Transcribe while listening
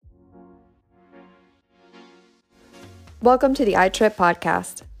Welcome to the ITrip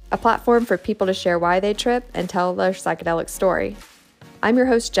podcast, a platform for people to share why they trip and tell their psychedelic story. I'm your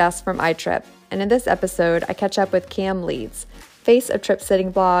host, Jess from ITrip, and in this episode, I catch up with Cam Leids, face of Trip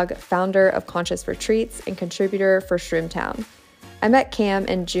Sitting blog, founder of Conscious Retreats, and contributor for Shroomtown. I met Cam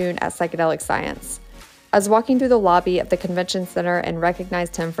in June at Psychedelic Science. I was walking through the lobby of the convention center and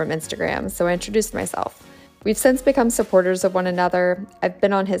recognized him from Instagram, so I introduced myself. We've since become supporters of one another. I've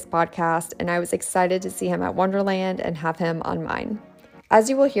been on his podcast, and I was excited to see him at Wonderland and have him on mine.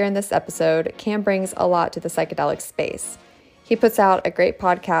 As you will hear in this episode, Cam brings a lot to the psychedelic space. He puts out a great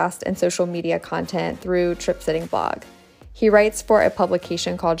podcast and social media content through Trip Sitting blog. He writes for a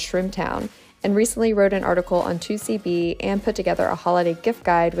publication called Shroomtown and recently wrote an article on 2CB and put together a holiday gift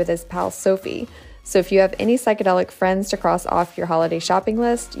guide with his pal Sophie. So if you have any psychedelic friends to cross off your holiday shopping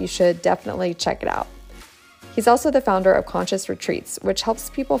list, you should definitely check it out. He's also the founder of Conscious Retreats, which helps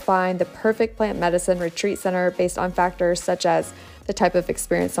people find the perfect plant medicine retreat center based on factors such as the type of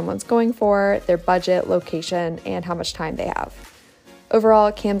experience someone's going for, their budget, location, and how much time they have.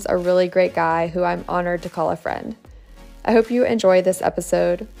 Overall, Cam's a really great guy who I'm honored to call a friend. I hope you enjoy this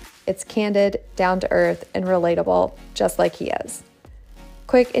episode. It's candid, down to earth, and relatable, just like he is.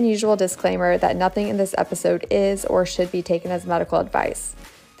 Quick and usual disclaimer that nothing in this episode is or should be taken as medical advice.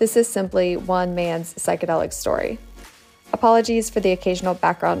 This is simply one man's psychedelic story. Apologies for the occasional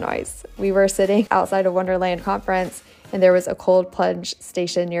background noise. We were sitting outside a Wonderland conference and there was a cold plunge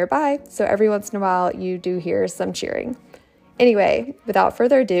station nearby, so every once in a while you do hear some cheering. Anyway, without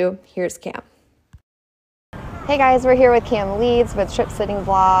further ado, here's Cam. Hey guys, we're here with Cam Leids with Trip Sitting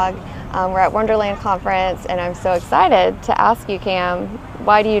blog. We're at Wonderland conference and I'm so excited to ask you, Cam,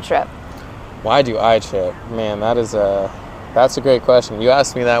 why do you trip? Why do I trip? Man, that's a great question. You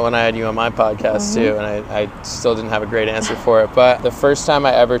asked me that when I had you on my podcast too, and I still didn't have a great answer for it. But the first time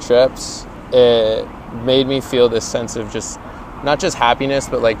I ever tripped, it made me feel this sense of just, not just happiness,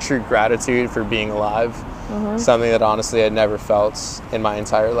 but like true gratitude for being alive. Something that honestly I'd never felt in my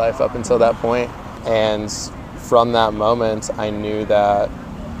entire life up until that point. And from that moment, I knew that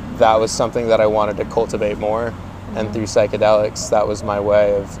that was something that I wanted to cultivate more. And through psychedelics, that was my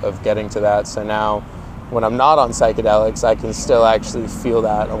way of getting to that. So now, when I'm not on psychedelics, I can still actually feel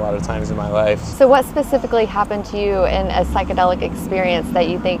that a lot of times in my life. So what specifically happened to you in a psychedelic experience that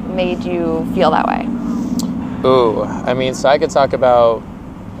you think made you feel that way? Ooh, I mean, so I could talk about, do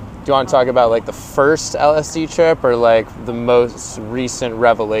you want to talk about like the first LSD trip or like the most recent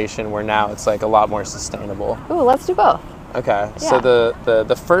revelation where now it's like a lot more sustainable? Ooh, let's do both. Okay, Yeah. so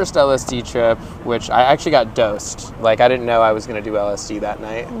the first LSD trip, which I actually got dosed, like I didn't know I was going to do LSD that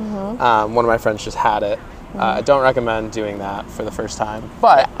night. One of my friends just had it. I don't recommend doing that for the first time,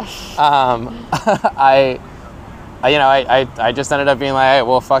 but I just ended up being like, hey,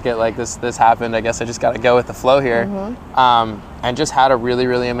 well, fuck it, like this happened. I guess I just got to go with the flow here, and just had a really,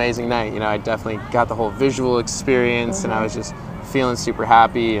 really amazing night. You know, I definitely got the whole visual experience, and I was just feeling super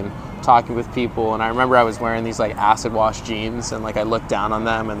happy and talking with people. And I remember I was wearing these like acid wash jeans, and like I looked down on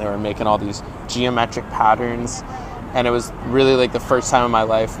them and they were making all these geometric patterns, and it was really like the first time in my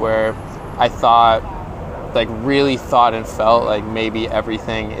life where I really thought and felt like maybe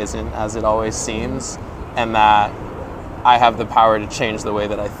everything isn't as it always seems, and that I have the power to change the way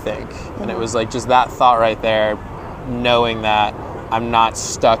that I think. And it was like just that thought right there, knowing that I'm not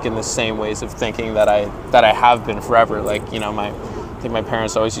stuck in the same ways of thinking that I have been forever. Like, you know, I think my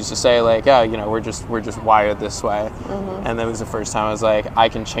parents always used to say like, yeah, you know, we're just wired this way. And that was the first time I was like, I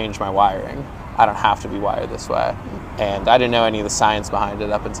can change my wiring. I don't have to be wired this way. And I didn't know any of the science behind it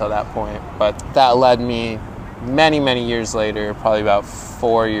up until that point. But that led me many, many years later, probably about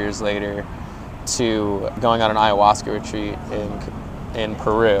 4 years later, to going on an ayahuasca retreat in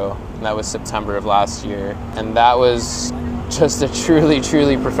Peru. And that was September of last year. And that was just a truly,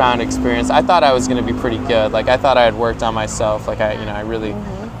 truly profound experience. I thought I was going to be pretty good. Like I thought I had worked on myself. Like I really,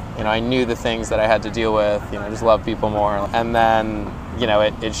 you know, I knew the things that I had to deal with, you know, just love people more. And then, you know,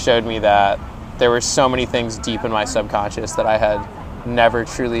 it showed me that there were so many things deep in my subconscious that I had never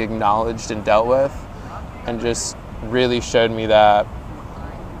truly acknowledged and dealt with, and just really showed me that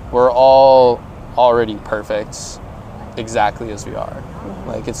we're all already perfect exactly as we are.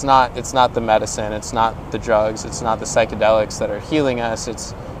 Like it's not the medicine, it's not the drugs, it's not the psychedelics that are healing us.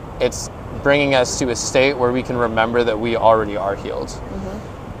 It's bringing us to a state where we can remember that we already are healed,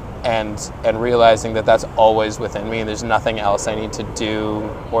 and realizing that that's always within me. There's nothing else I need to do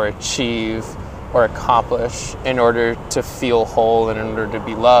or achieve or accomplish in order to feel whole and in order to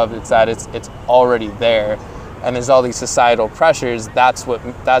be loved. It's that it's already there. And there's all these societal pressures. That's what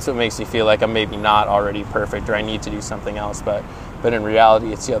makes me feel like I'm maybe not already perfect or I need to do something else. But but in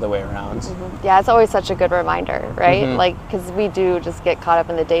reality, it's the other way around. Yeah, it's always such a good reminder, right? Mm-hmm. Like, because we do just get caught up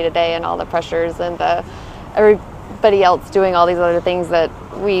in the day-to-day and all the pressures and everybody else doing all these other things that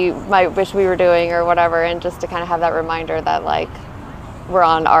we might wish we were doing or whatever, and just to kind of have that reminder that, like, we're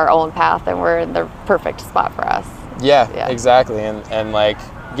on our own path and we're in the perfect spot for us. Yeah. Exactly. And like,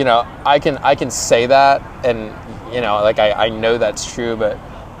 you know, I can say that, and, you know, like, I know that's true, but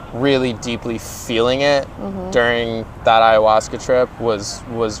really deeply feeling it during that ayahuasca trip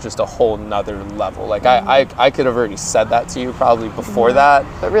was just a whole nother level. Like, I could have already said that to you probably before that,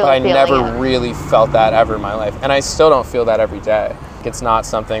 but I never really felt that ever in my life. And I still don't feel that every day. It's not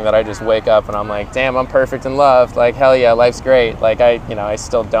something that I just wake up and I'm like, damn, I'm perfect and loved. Like, hell yeah, life's great. Like, I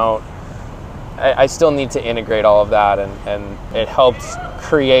still don't. I still need to integrate all of that, and it helped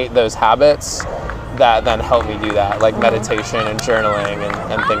create those habits that then help me do that, like meditation and journaling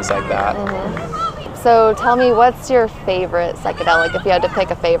and things like that. So tell me, what's your favorite psychedelic, if you had to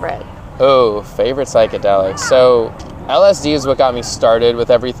pick a favorite? Oh, favorite psychedelic. So LSD is what got me started with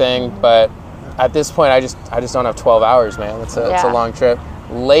everything, but at this point, I just don't have 12 hours, man. It's a long trip.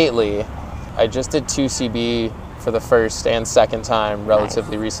 Lately, I just did 2CB for the first and second time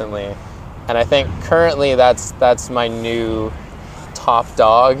relatively recently. And I think currently that's my new top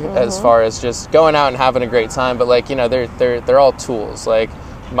dog as far as just going out and having a great time. But, like, you know, they're all tools. Like,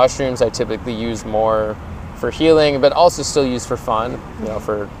 mushrooms I typically use more for healing, but also still use for fun, you know,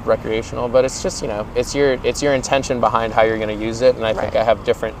 for recreational. But it's just, you know, it's your intention behind how you're going to use it. And I think I have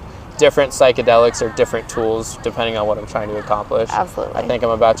different psychedelics or different tools depending on what I'm trying to accomplish. Absolutely. I think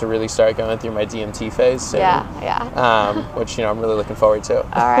I'm about to really start going through my DMT phase soon. Which, you know, I'm really looking forward to.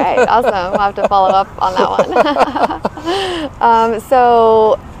 All right, awesome. We'll have to follow up on that one.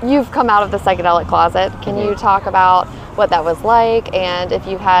 So you've come out of the psychedelic closet. Can you talk about what that was like, and if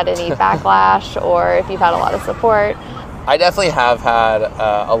you've had any backlash or if you've had a lot of support? I definitely have had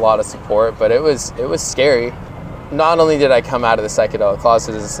a lot of support, but it was scary. Not only did I come out of the psychedelic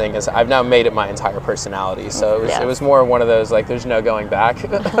closet as this thing, is I've now made it my entire personality. So it was more one of those, like, there's no going back.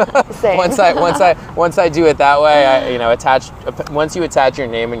 Same. once I do it that way, once you attach your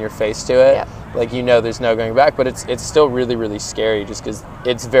name and your face to it, like, you know, there's no going back. But it's still really, really scary just because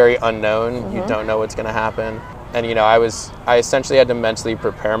it's very unknown. You don't know what's going to happen. And, you know, I essentially had to mentally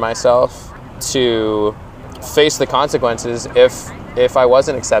prepare myself to face the consequences if I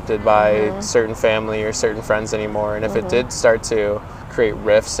wasn't accepted by certain family or certain friends anymore, and if it did start to create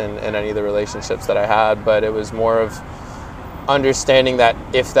rifts in any of the relationships that I had. But it was more of understanding that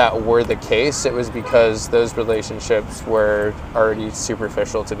if that were the case, it was because those relationships were already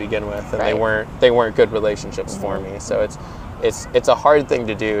superficial to begin with, and they weren't good relationships for me. So it's a hard thing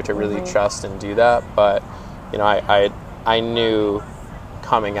to do, to really trust and do that. But, you know, I knew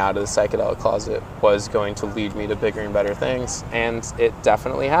coming out of the psychedelic closet was going to lead me to bigger and better things, and it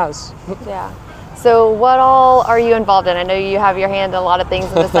definitely has. Yeah. So what all are you involved in? I know you have your hand in a lot of things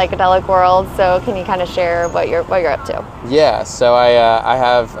in the psychedelic world, so can you kind of share what you're up to? Yeah, so I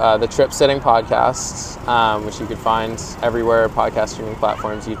have the Trip Sitting podcast, which you can find everywhere, podcast streaming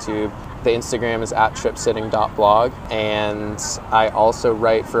platforms, YouTube. The Instagram is @tripsitting.blog, and I also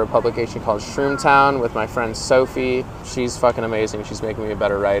write for a publication called Shroomtown with my friend Sophie. She's fucking amazing. She's making me a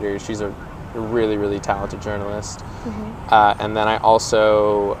better writer. She's a really, really talented journalist. And then I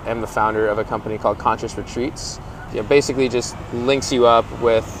also am the founder of a company called Conscious Retreats. It basically just links you up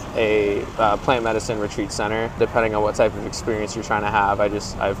with a plant medicine retreat center, depending on what type of experience you're trying to have.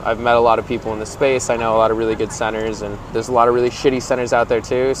 I've met a lot of people in the space. I know a lot of really good centers, and there's a lot of really shitty centers out there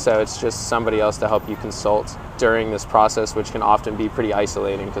too. So it's just somebody else to help you consult during this process, which can often be pretty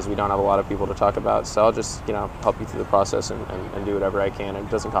isolating because we don't have a lot of people to talk about. So I'll just, you know, help you through the process and do whatever I can. It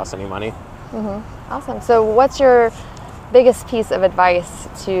doesn't cost any money. Awesome. So what's your biggest piece of advice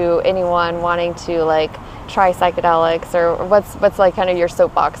to anyone wanting to, like, try psychedelics, or what's like kind of your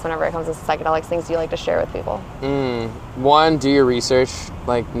soapbox whenever it comes to psychedelics, things you like to share with people? One, do your research,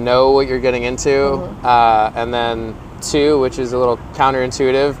 like, know what you're getting into. And then two, which is a little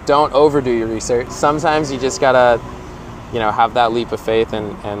counterintuitive, don't overdo your research. Sometimes you just gotta, you know, have that leap of faith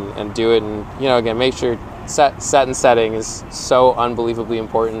and do it. And, you know, again, make sure set and setting is so unbelievably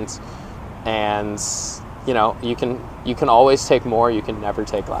important. And, you know, you can always take more, you can never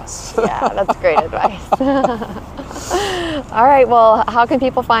take less. Yeah, that's great advice. All right, well, how can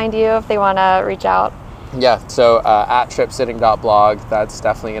people find you if they want to reach out? Yeah, so @tripsitting.blog, that's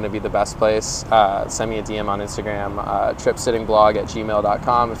definitely going to be the best place. Send me a DM on Instagram,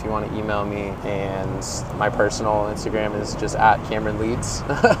 tripsittingbblog@gmail.com if you want to email me. And my personal Instagram is just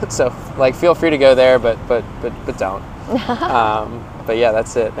 @CameronLeids. So, like, feel free to go there, but don't. But yeah,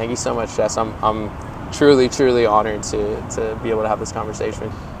 that's it. Thank you so much, Jess. I'm truly honored to be able to have this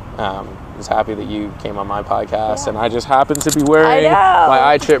conversation. I was happy that you came on my podcast, and I just happened to be wearing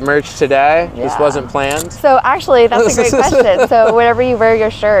my ITrip merch today. This wasn't planned. So actually, that's a great question. So whenever you wear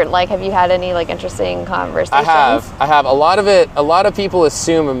your shirt, like, have you had any like interesting conversations? I have. A lot of people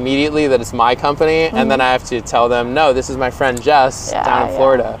assume immediately that it's my company, and then I have to tell them, no, this is my friend Jess down in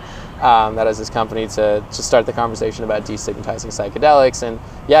Florida. That has this company to start the conversation about destigmatizing psychedelics. And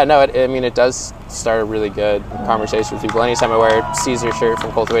it does start a really good conversation with people. Anytime I wear a Caesar shirt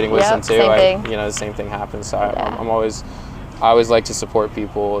from Cultivating Wisdom too, the same thing happens. So I always like to support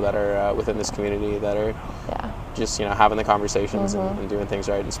people that are within this community that are just having the conversations and doing things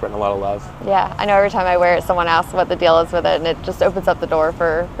right and spreading a lot of love. Yeah, I know every time I wear it, someone asks what the deal is with it, and it just opens up the door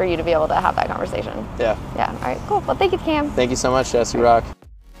for you to be able to have that conversation. Yeah. All right, cool. Well, thank you, Cam. Thank you so much, Jess. You rock.